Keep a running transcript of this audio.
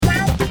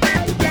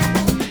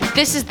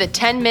This is the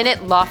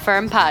 10-Minute Law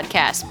Firm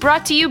Podcast,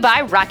 brought to you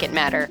by Rocket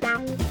Matter.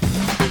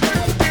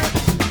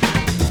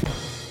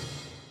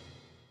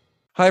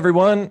 Hi,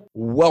 everyone.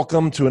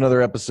 Welcome to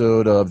another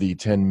episode of the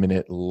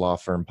 10-Minute Law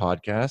Firm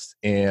Podcast.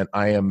 And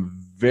I am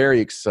very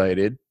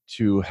excited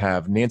to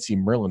have Nancy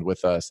Myrland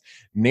with us.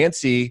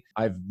 Nancy,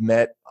 I've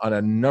met on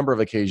a number of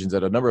occasions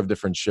at a number of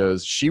different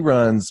shows. She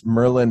runs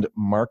Myrland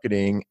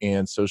Marketing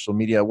and Social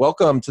Media.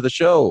 Welcome to the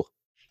show.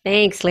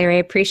 Thanks, Larry. I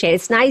appreciate it.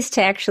 It's nice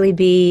to actually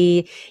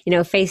be,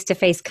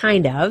 face-to-face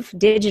kind of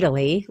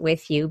digitally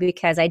with you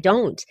because I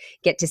don't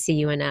get to see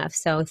you enough.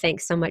 So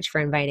thanks so much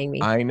for inviting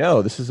me. I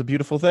know. This is a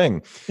beautiful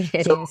thing.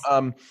 It is.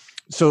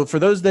 So for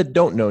those that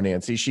don't know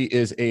Nancy, she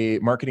is a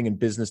marketing and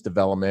business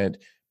development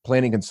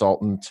planning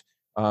consultant.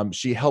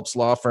 She helps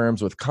law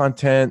firms with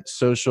content,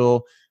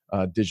 social,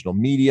 digital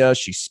media.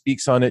 She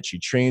speaks on it. She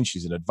trains.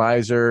 She's an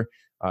advisor.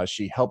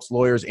 She helps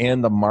lawyers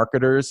and the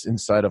marketers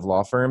inside of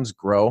law firms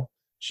grow.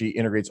 She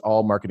integrates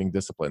all marketing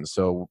disciplines.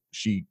 So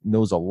she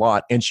knows a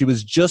lot. And she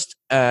was just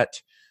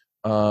at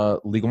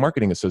Legal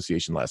Marketing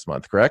Association last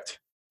month, correct?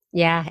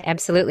 Yeah,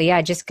 absolutely. Yeah,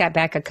 I just got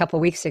back a couple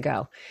weeks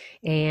ago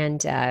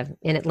and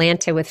in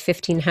Atlanta with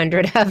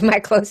 1,500 of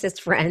my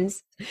closest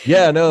friends.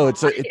 Yeah, no,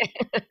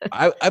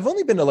 I've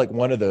only been to like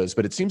one of those,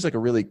 but it seems like a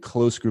really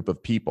close group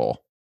of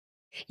people.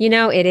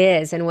 It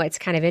is. And what's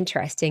kind of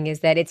interesting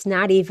is that it's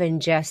not even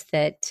just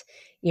that,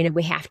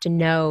 we have to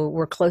know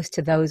we're close to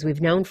those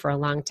we've known for a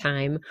long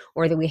time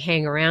or that we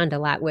hang around a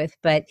lot with,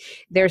 but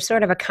there's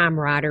sort of a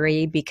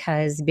camaraderie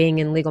because being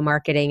in legal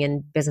marketing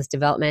and business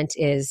development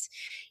is,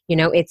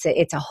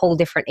 it's a whole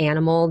different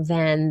animal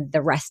than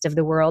the rest of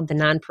the world, the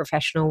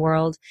non-professional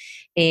world.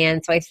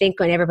 And so I think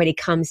when everybody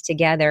comes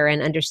together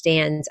and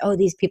understands, oh,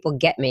 these people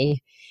get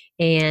me,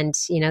 and,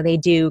 they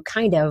do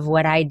kind of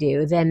what I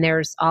do, then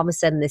there's all of a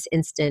sudden this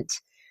instant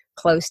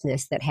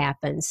closeness that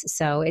happens.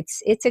 So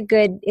it's a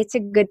good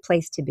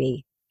place to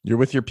be. You're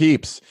with your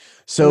peeps.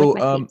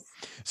 So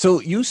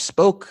you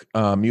spoke,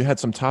 you had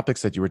some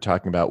topics that you were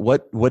talking about.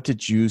 What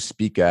did you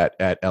speak at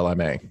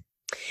LMA?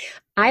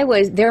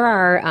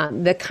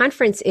 The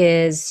conference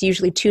is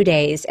usually 2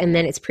 days, and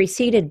then it's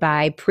preceded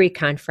by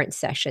pre-conference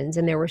sessions,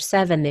 and there were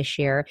 7 this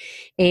year.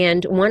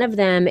 And one of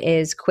them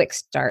is Quick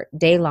Start,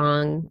 day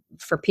long,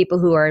 for people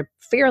who are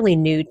fairly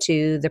new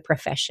to the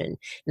profession,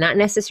 not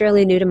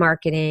necessarily new to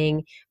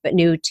marketing, but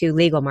new to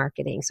legal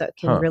marketing. So it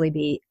can really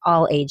be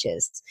all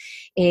ages.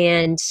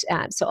 And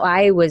so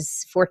I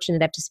was fortunate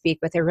enough to speak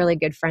with a really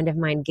good friend of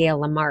mine, Gail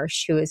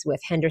LaMarche, who is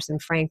with Henderson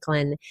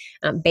Franklin,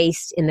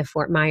 based in the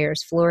Fort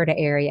Myers, Florida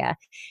area.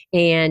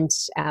 And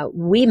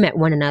we met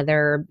one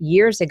another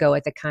years ago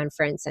at the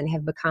conference and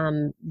have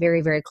become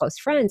very, very close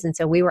friends. And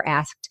so we were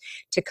asked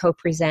to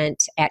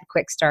co-present at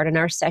Quick Start. And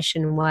our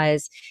session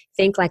was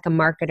Think Like a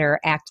Marketer,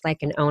 Act Like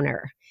an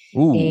Owner.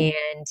 Ooh.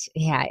 And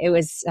yeah, it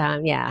was,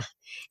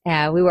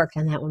 we worked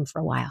on that one for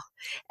a while.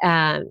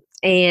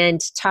 And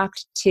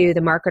talked to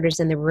the marketers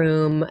in the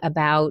room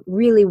about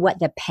really what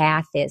the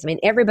path is. I mean,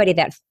 everybody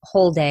that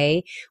whole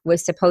day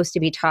was supposed to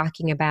be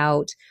talking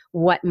about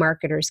what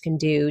marketers can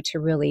do to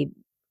really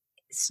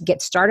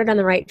get started on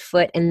the right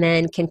foot and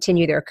then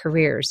continue their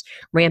careers,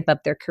 ramp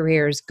up their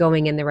careers,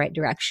 going in the right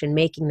direction,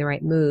 making the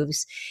right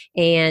moves.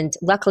 And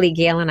luckily,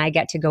 Gail and I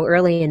got to go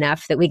early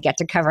enough that we get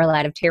to cover a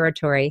lot of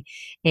territory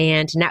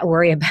and not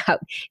worry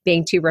about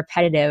being too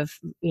repetitive,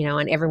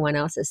 on everyone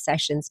else's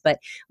sessions. But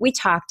we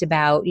talked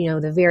about,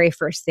 the very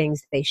first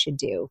things they should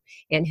do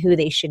and who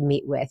they should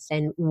meet with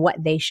and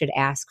what they should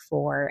ask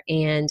for.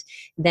 And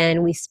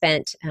then we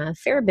spent a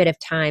fair bit of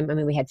time. I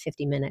mean, we had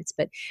 50 minutes,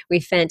 but we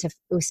spent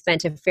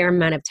a fair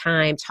amount of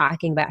time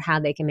talking about how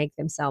they can make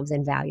themselves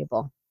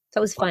invaluable. So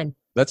it was fun.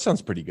 That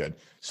sounds pretty good.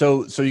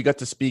 So you got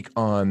to speak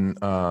on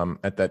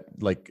at that,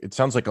 like, it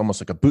sounds like almost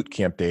like a boot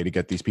camp day to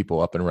get these people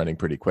up and running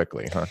pretty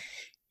quickly, huh?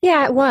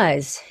 Yeah, it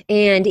was.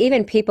 And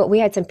even we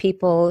had some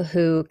people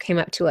who came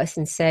up to us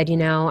and said,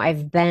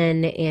 I've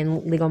been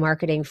in legal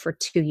marketing for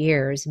 2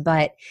 years,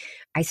 but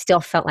I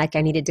still felt like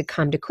I needed to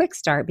come to Quick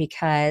Start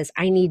because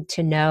I need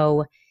to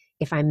know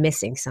if I'm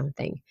missing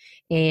something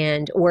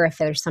or if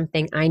there's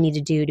something I need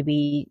to do to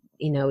be,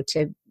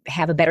 to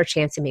have a better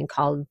chance of being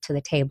called to the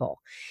table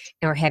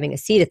or having a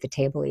seat at the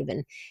table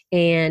even.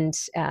 And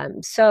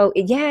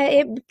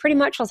it pretty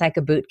much was like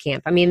a boot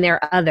camp. I mean,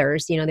 there are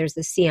others, there's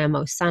the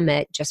CMO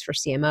Summit just for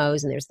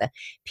CMOs, and there's the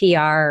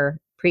PR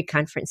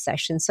pre-conference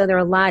session. So there are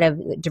a lot of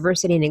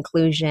diversity and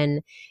inclusion,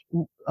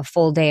 a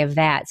full day of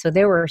that. So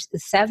there were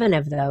 7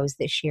 of those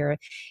this year.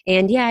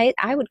 And I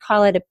would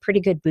call it a pretty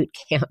good boot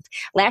camp.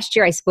 Last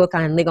year I spoke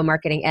on legal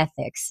marketing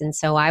ethics. And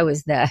so I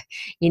was the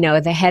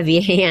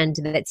heavy hand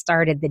that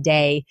started the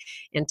day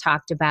and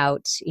talked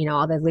about,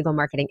 all the legal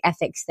marketing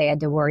ethics they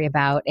had to worry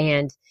about.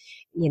 And,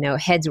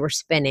 heads were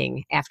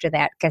spinning after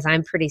that because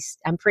I'm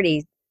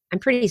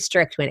pretty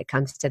strict when it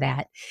comes to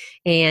that.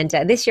 And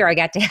this year I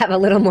got to have a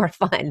little more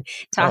fun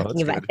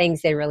talking about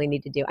things they really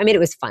need to do. I mean, it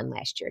was fun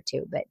last year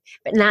too, but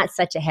not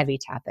such a heavy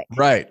topic.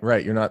 Right.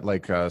 You're not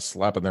like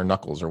slapping their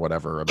knuckles or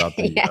whatever about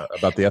the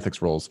about the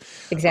ethics rules.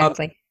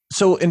 Exactly.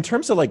 So in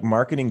terms of like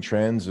marketing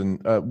trends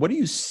and what are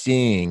you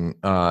seeing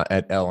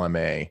at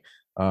LMA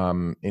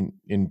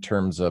in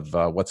terms of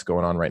what's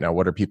going on right now?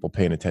 What are people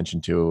paying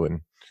attention to,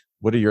 and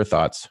what are your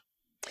thoughts?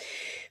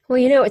 Well,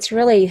 it's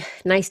really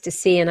nice to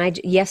see. And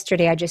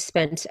yesterday I just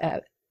spent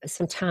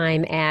some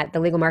time at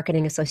the Legal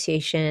Marketing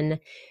Association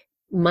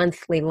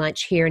monthly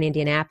lunch here in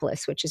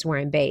Indianapolis, which is where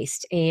I'm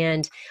based.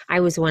 And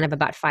I was one of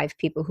about 5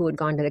 people who had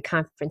gone to the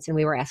conference, and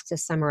we were asked to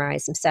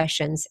summarize some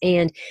sessions.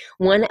 And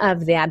one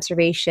of the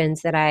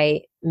observations that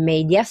I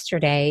made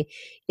yesterday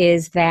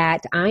is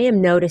that I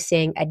am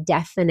noticing a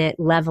definite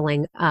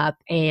leveling up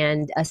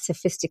and a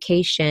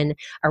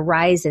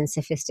rise in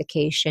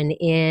sophistication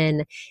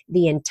in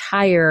the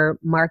entire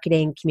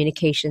marketing,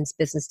 communications,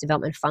 business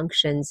development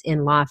functions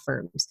in law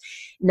firms.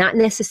 Not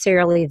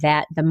necessarily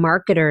that the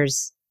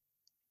marketers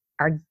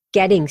are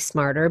getting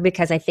smarter,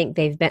 because I think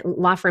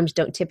law firms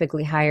don't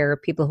typically hire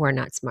people who are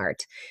not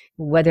smart,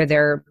 whether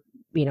they're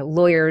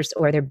lawyers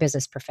or they're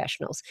business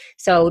professionals.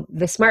 So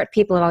the smart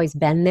people have always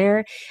been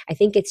there. I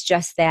think it's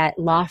just that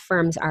law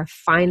firms are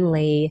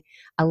finally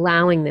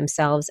allowing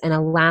themselves and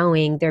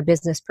allowing their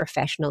business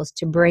professionals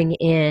to bring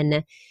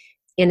in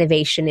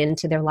innovation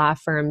into their law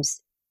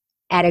firms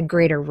at a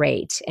greater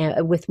rate,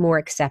 with more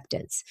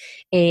acceptance.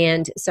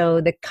 And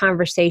so the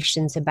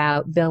conversations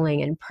about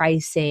billing and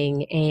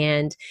pricing,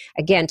 and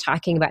again,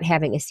 talking about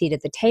having a seat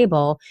at the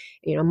table,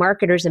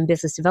 marketers and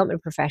business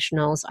development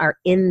professionals are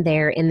in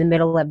there in the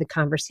middle of the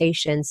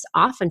conversations,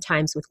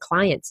 oftentimes with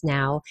clients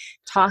now,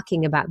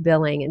 talking about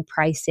billing and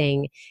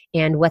pricing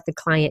and what the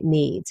client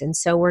needs. And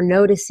so I'm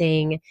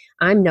noticing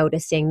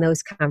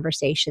those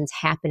conversations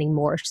happening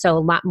more. So a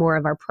lot more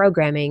of our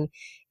programming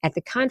at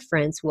the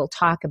conference will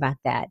talk about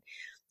that.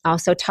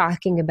 Also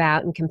talking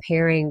about and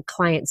comparing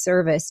client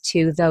service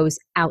to those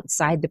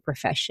outside the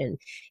profession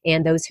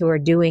and those who are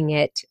doing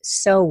it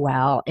so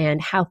well,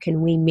 and how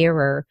can we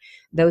mirror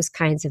those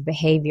kinds of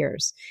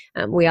behaviors.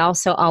 We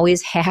also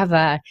always have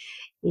a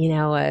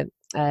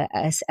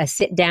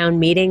sit-down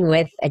meeting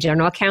with a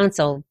general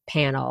counsel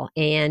panel,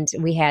 and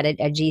we had a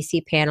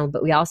GC panel,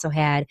 but we also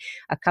had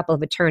a couple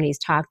of attorneys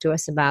talk to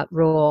us about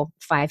Rule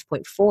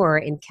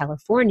 5.4 in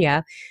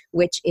California,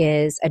 which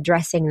is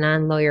addressing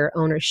non-lawyer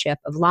ownership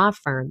of law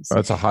firms. Oh,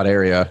 that's a hot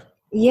area.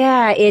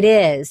 Yeah, it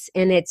is,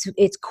 and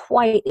it's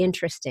quite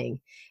interesting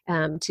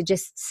to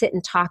just sit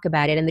and talk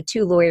about it. And the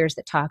 2 lawyers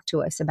that talked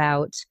to us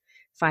about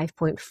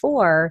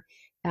 5.4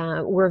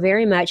 we're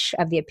very much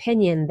of the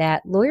opinion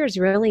that lawyers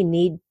really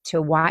need to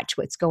watch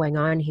what's going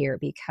on here,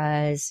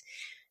 because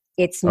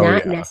it's Oh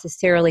not yeah.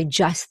 necessarily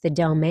just the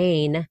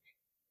domain.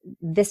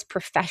 This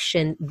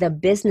profession, the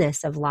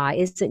business of law,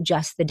 isn't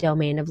just the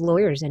domain of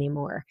lawyers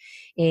anymore.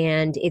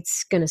 And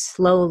it's going to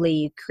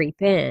slowly creep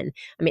in.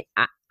 I mean,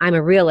 I'm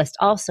a realist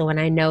also,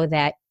 and I know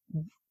that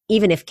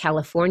even if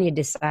California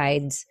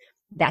decides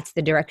that's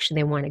the direction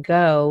they want to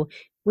go,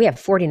 we have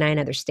 49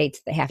 other states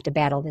that have to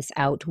battle this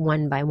out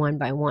one by one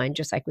by one,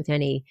 just like with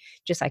any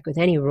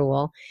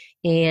rule.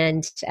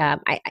 And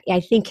I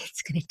think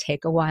it's going to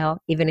take a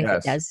while, even if it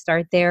Yes. does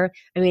start there.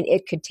 I mean,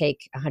 it could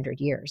take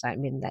 100 years. I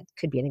mean, that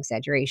could be an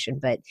exaggeration,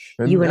 but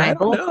you And and I I don't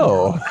both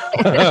know.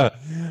 know.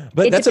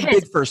 But It that's a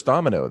depends. big first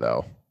domino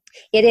though.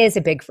 It is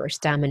a big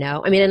first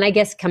domino. I mean, and I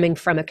guess coming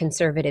from a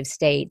conservative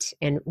state,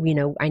 and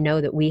I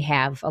know that we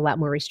have a lot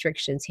more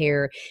restrictions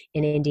here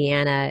in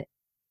Indiana,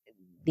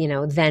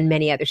 than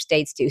many other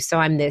states do. So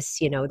I'm this,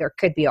 there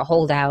could be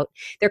holdout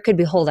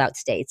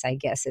states, I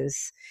guess,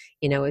 is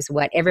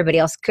what everybody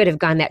else could have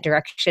gone that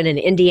direction. And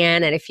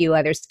Indiana and a few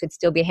others could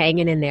still be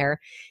hanging in there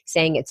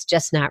saying it's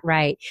just not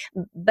right.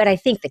 But I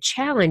think the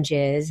challenge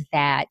is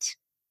that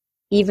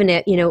even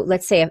if,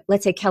 let's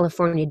say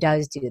California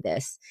does do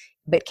this,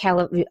 but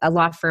a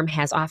law firm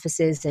has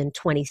offices in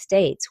 20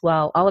 states.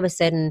 Well, all of a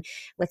sudden,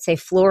 let's say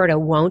Florida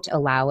won't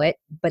allow it,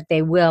 but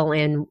they will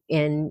you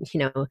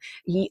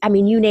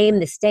name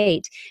the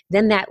state,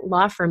 then that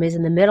law firm is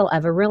in the middle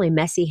of a really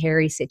messy,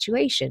 hairy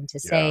situation to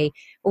Yeah. say,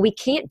 well, we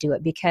can't do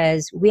it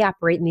because we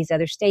operate in these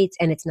other states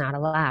and it's not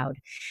allowed.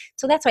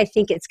 So that's why I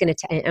think it's going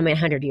to,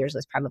 100 years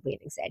was probably an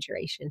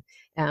exaggeration.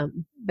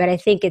 But I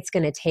think it's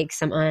going to take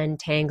some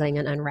untangling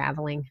and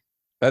unraveling.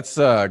 That's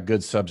a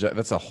good subject.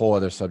 That's a whole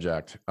other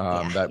subject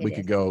Yeah, that it we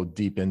could is. go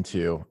deep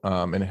into.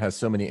 And it has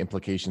so many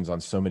implications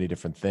on so many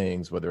different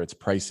things, whether it's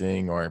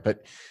pricing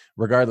but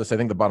regardless, I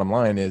think the bottom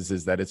line is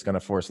that it's going to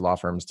force law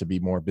firms to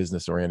be more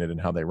business oriented in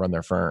how they run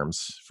their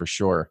firms, for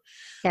sure.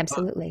 Uh,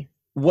 Absolutely.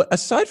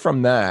 aside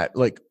from that,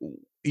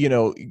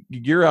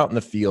 you're out in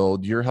the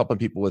field, you're helping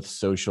people with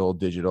social,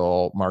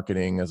 digital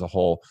marketing as a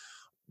whole.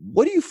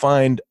 What do you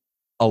find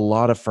a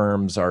lot of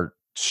firms are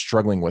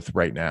struggling with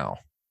right now?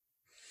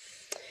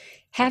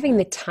 Having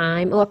the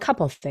time, well, a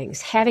couple of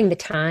things. Having the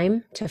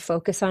time to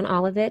focus on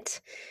all of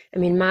it. I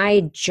mean,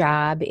 my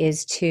job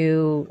is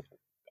to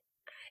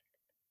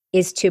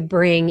is to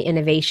bring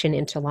innovation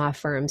into law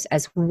firms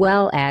as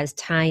well as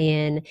tie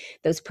in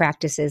those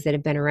practices that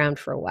have been around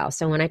for a while.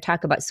 So when I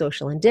talk about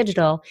social and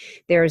digital,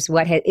 there's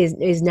what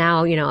is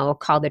now, I'll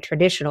call the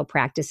traditional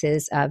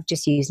practices of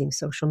just using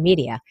social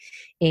media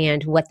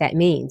and what that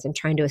means and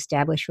trying to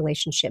establish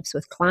relationships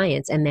with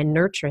clients and then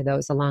nurture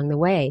those along the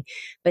way.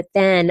 But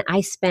then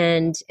I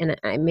spend, and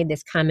I made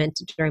this comment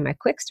during my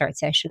quick start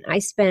session, I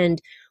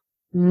spend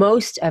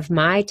most of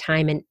my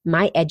time and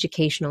my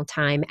educational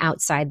time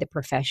outside the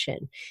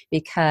profession,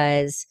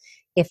 because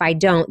if I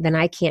don't, then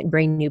I can't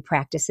bring new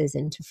practices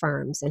into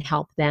firms and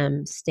help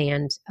them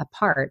stand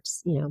apart,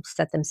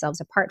 set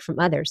themselves apart from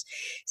others.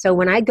 So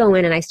when I go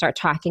in and I start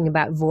talking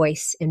about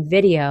voice and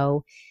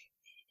video,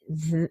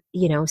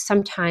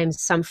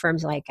 sometimes some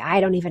firms are like, I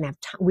don't even have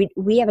time.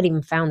 We haven't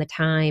even found the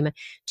time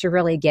to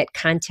really get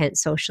content,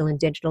 social and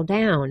digital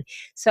down.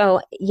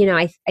 So,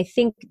 I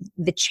think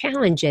the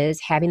challenge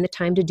is having the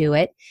time to do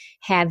it,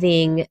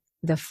 having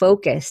the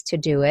focus to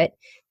do it,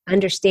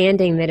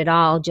 understanding that it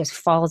all just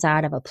falls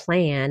out of a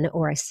plan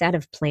or a set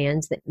of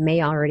plans that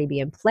may already be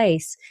in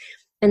place.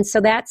 And so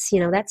that's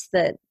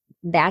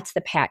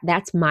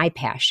my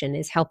passion,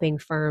 is helping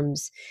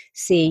firms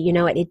see,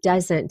 it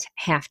doesn't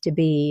have to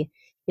be,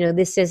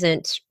 this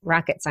isn't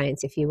rocket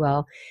science, if you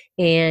will.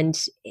 And,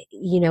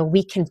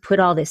 we can put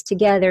all this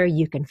together.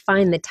 You can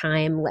find the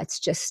time. Let's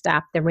just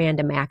stop the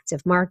random acts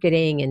of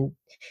marketing and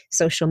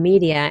social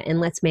media and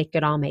let's make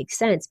it all make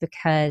sense,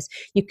 because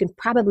you can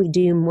probably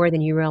do more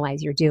than you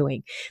realize you're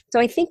doing. So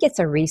I think it's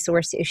a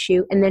resource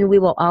issue. And then we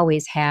will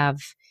always have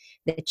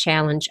the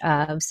challenge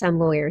of some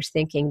lawyers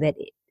thinking that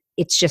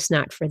it's just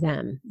not for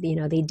them.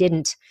 They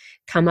didn't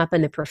come up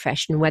in the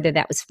profession, whether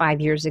that was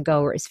 5 years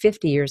ago or it's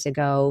 50 years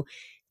ago,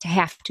 to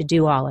have to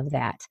do all of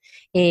that.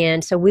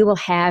 And so we will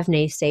have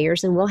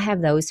naysayers, and we'll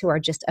have those who are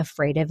just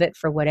afraid of it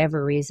for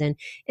whatever reason.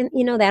 And,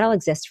 that'll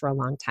exist for a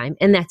long time,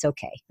 and that's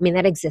okay. I mean,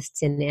 that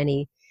exists in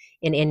any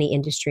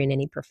industry, in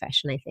any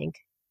profession, I think.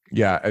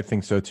 Yeah, I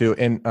think so too.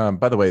 And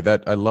by the way,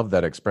 I love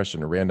that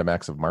expression, random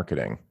acts of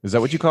marketing. Is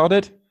that what you called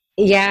it?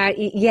 Yeah,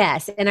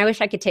 yes. And I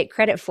wish I could take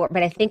credit for it,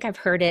 but I think I've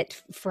heard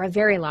it for a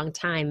very long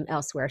time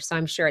elsewhere. So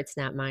I'm sure it's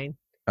not mine.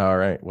 All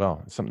right.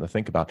 Well, something to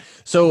think about.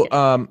 So,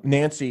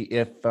 Nancy,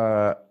 if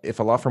a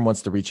law firm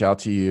wants to reach out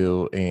to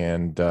you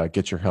and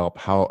get your help,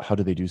 how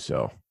do they do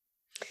so?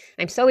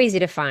 I'm so easy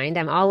to find.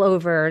 I'm all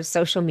over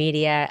social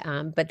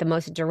media, but the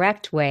most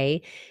direct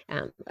way,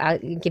 I'll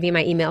give you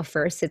my email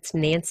first. It's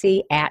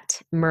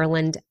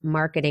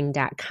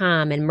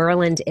nancy@myrlandmarketing.com. And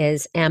Myrland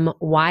is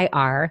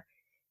MYRLAND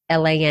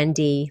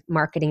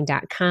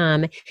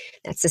marketing.com.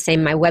 That's the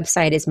same. My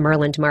website is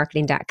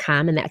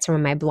myrlandmarketing.com, and that's where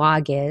my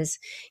blog is.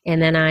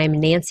 And then I'm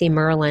Nancy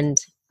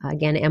Myrland,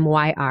 again,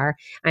 MYR.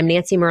 I'm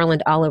Nancy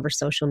Myrland all over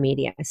social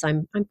media. So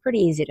I'm pretty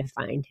easy to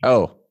find.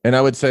 Oh, and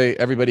I would say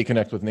everybody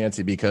connect with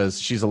Nancy because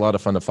she's a lot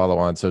of fun to follow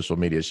on social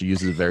media. She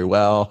uses it very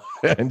well,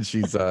 and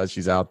she's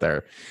out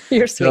there.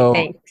 You're sweet.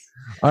 Thanks.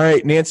 All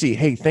right, Nancy.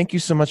 Hey, thank you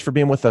so much for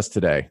being with us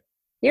today.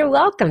 You're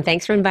welcome.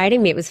 Thanks for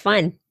inviting me. It was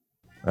fun.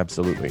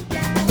 Absolutely.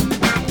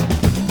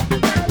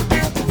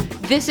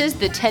 This is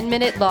the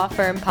 10-Minute Law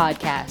Firm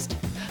Podcast.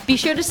 Be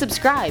sure to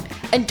subscribe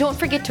and don't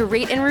forget to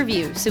rate and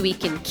review so we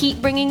can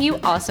keep bringing you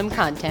awesome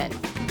content.